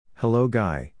Hello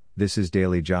Guy, this is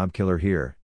Daily Job Killer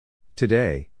here.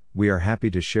 Today, we are happy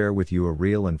to share with you a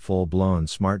real and full-blown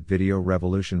Smart Video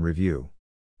Revolution review.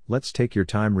 Let's take your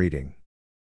time reading.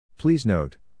 Please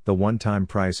note, the one-time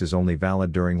price is only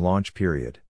valid during launch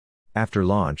period. After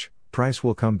launch, price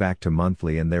will come back to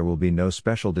monthly and there will be no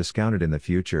special discounted in the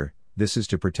future. This is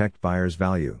to protect buyers'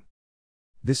 value.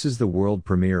 This is the world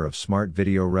premiere of Smart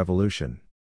Video Revolution.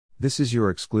 This is your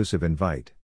exclusive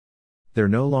invite. They're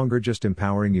no longer just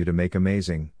empowering you to make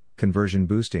amazing, conversion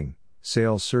boosting,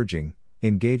 sales surging,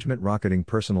 engagement rocketing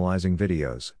personalizing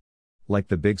videos like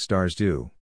the big stars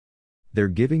do. They're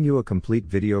giving you a complete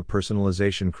video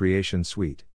personalization creation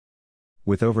suite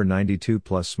with over 92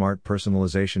 plus smart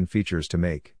personalization features to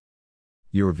make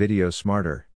your videos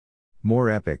smarter, more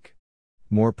epic,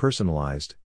 more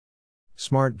personalized.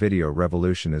 Smart Video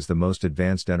Revolution is the most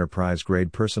advanced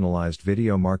enterprise-grade personalized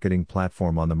video marketing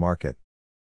platform on the market.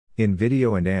 In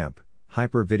video and AMP,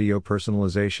 hyper video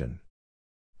personalization,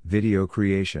 video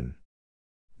creation,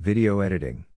 video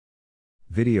editing,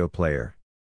 video player,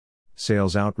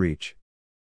 sales outreach,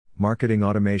 marketing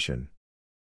automation.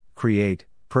 Create,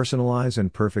 personalize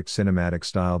and perfect cinematic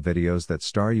style videos that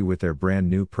star you with their brand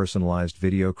new personalized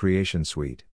video creation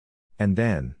suite. And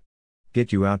then,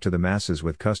 get you out to the masses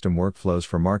with custom workflows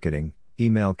for marketing,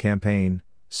 email campaign,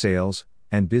 sales,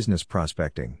 and business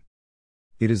prospecting.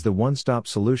 It is the one-stop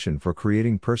solution for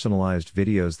creating personalized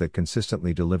videos that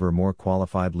consistently deliver more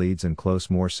qualified leads and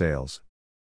close more sales.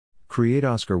 Create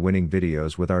Oscar-winning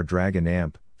videos with our drag and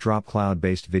amp, drop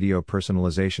cloud-based video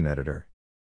personalization editor.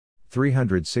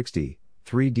 360,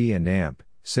 3D and amp,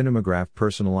 Cinemagraph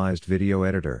personalized video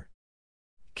editor.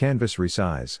 Canvas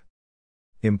resize.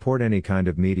 Import any kind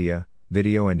of media,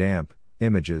 video and amp,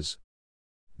 images.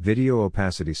 Video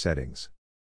opacity settings.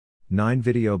 9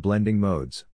 video blending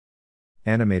modes.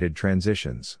 Animated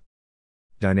transitions.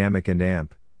 Dynamic and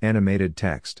amp, animated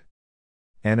text.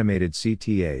 Animated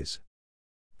CTAs.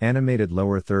 Animated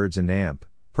lower thirds and amp,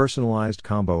 personalized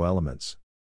combo elements.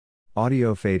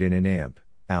 Audio fade in and amp,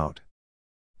 out.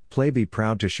 Play. Be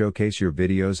proud to showcase your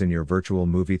videos in your virtual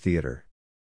movie theater.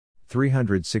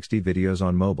 360 videos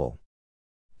on mobile.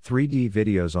 3D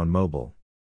videos on mobile.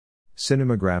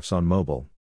 Cinemagraphs on mobile.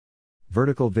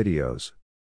 Vertical videos.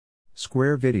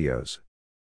 Square videos.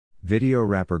 Video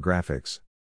wrapper graphics.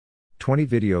 20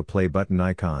 video play button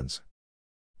icons.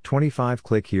 25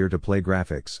 click here to play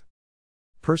graphics.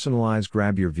 Personalize.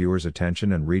 Grab your viewers'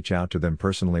 attention and reach out to them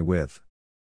personally with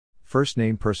first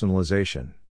name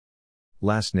personalization,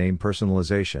 last name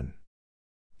personalization,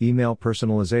 email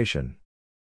personalization,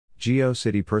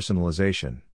 GeoCity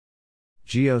personalization,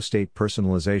 GeoState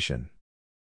personalization,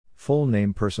 full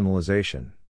name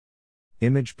personalization,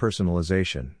 image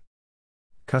personalization,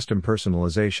 custom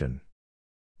personalization,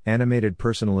 animated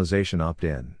personalization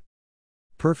opt-in.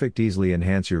 Perfect. Easily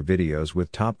enhance your videos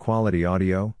with top quality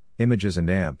audio, images and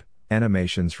amp,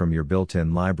 animations from your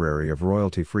built-in library of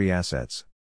royalty-free assets.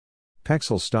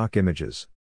 Pexel stock images.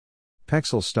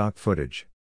 Pexel stock footage.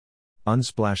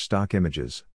 Unsplash stock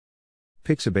images.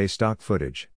 Pixabay stock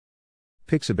footage.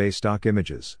 Pixabay stock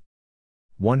images.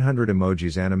 100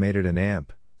 emojis animated and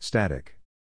amp, static.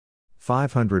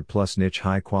 500 plus niche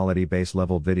high-quality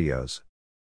base-level videos.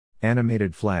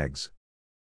 Animated flags.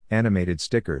 Animated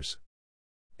stickers.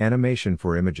 Animation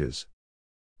for images.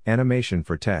 Animation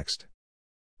for text.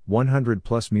 100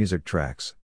 plus music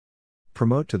tracks.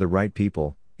 Promote to the right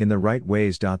people, in the right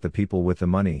ways. The people with the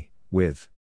money, with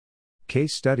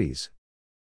case studies.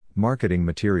 Marketing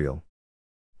material.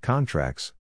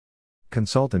 Contracts.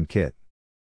 Consultant kit.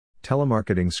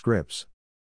 Telemarketing scripts.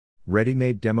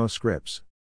 Ready-made demo scripts.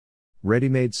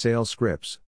 Ready-made sales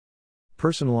scripts.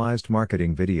 Personalized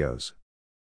marketing videos.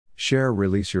 Share.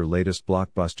 Release your latest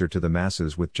blockbuster to the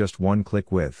masses with just one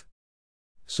click with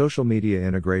social media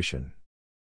integration.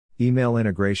 Email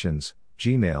integrations,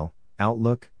 Gmail,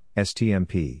 Outlook,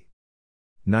 STMP.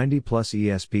 90 plus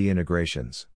ESP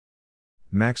integrations.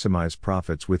 Maximize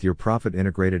profits with your profit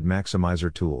integrated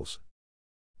maximizer tools.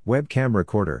 Webcam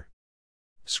recorder.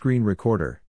 Screen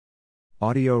recorder.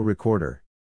 Audio recorder.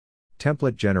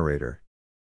 Template generator.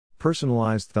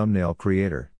 Personalized thumbnail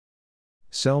creator.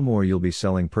 Sell more. You'll be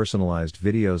selling personalized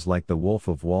videos like the Wolf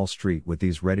of Wall Street with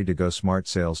these ready-to-go smart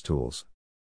sales tools.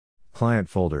 Client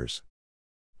folders.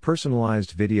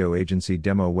 Personalized video agency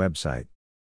demo website.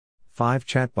 5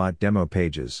 chatbot demo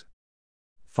pages.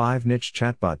 5 niche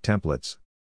chatbot templates.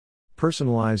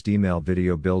 Personalized email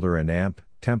video builder and AMP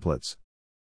templates.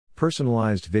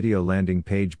 Personalized video landing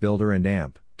page builder and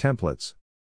AMP templates.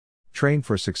 Train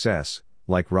for success.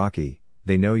 Like Rocky,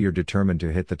 they know you're determined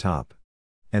to hit the top.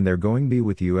 And they're going to be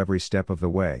with you every step of the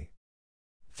way.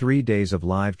 3 days of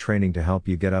live training to help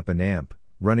you get up and amp,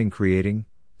 running, creating,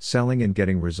 selling and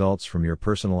getting results from your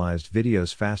personalized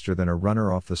videos faster than a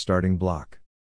runner off the starting block.